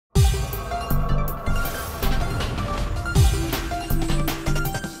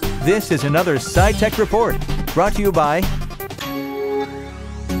This is another Sci-Tech report brought to you by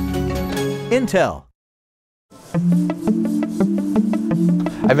Intel.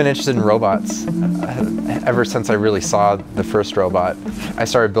 I've been interested in robots ever since I really saw the first robot. I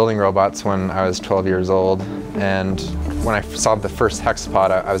started building robots when I was 12 years old, and when I saw the first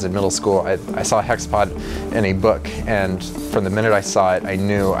Hexapod, I was in middle school. I saw a Hexapod in a book, and from the minute I saw it, I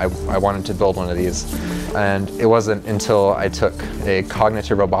knew I wanted to build one of these. And it wasn't until I took a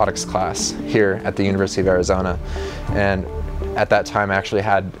cognitive robotics class here at the University of Arizona, and at that time I actually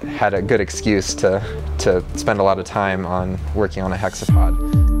had a good excuse to spend a lot of time on working on a Hexapod.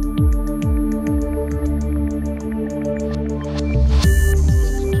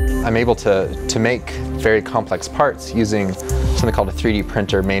 I'm able to make very complex parts using something called a 3D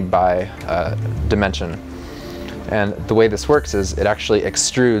printer made by Dimension. And the way this works is it actually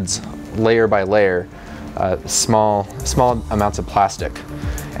extrudes layer by layer small amounts of plastic.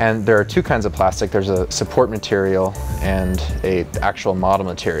 And there are two kinds of plastic. There's a support material and an actual model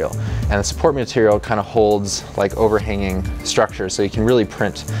material. And the support material kind of holds like overhanging structures, so you can really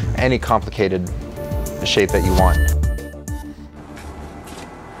print any complicated shape that you want.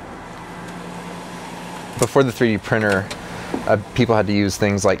 Before the 3D printer, people had to use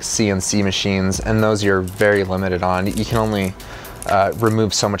things like CNC machines, and those you're very limited on. You can only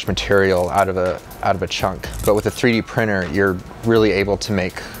remove so much material out of a chunk. But with a 3D printer, you're really able to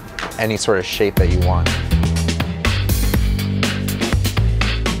make any sort of shape that you want.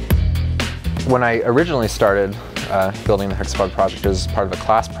 When I originally started building the Hexapod project, it was part of a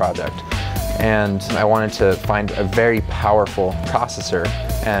class project, and I wanted to find a very powerful processor,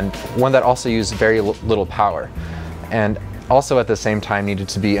 and one that also used very little power, and also at the same time needed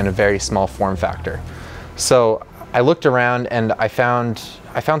to be in a very small form factor. So I looked around and I found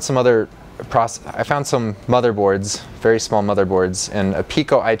some motherboards, very small motherboards, in a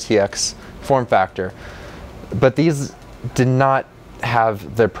Pico ITX form factor, but these did not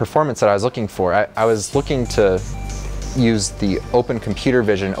have the performance that I was looking for. I was looking to use the Open Computer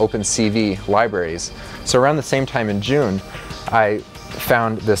Vision, OpenCV libraries. So around the same time in June, I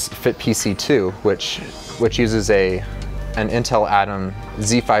found this FitPC2, which uses an Intel Atom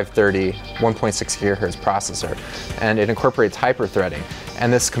Z530 1.6 GHz processor, and it incorporates hyper-threading.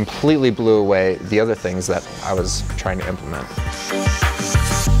 And this completely blew away the other things that I was trying to implement.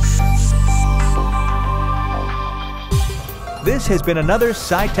 This has been another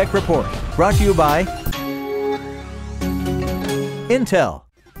Sci-Tech report brought to you by Intel.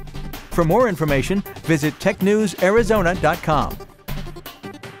 For more information, visit technewsarizona.com.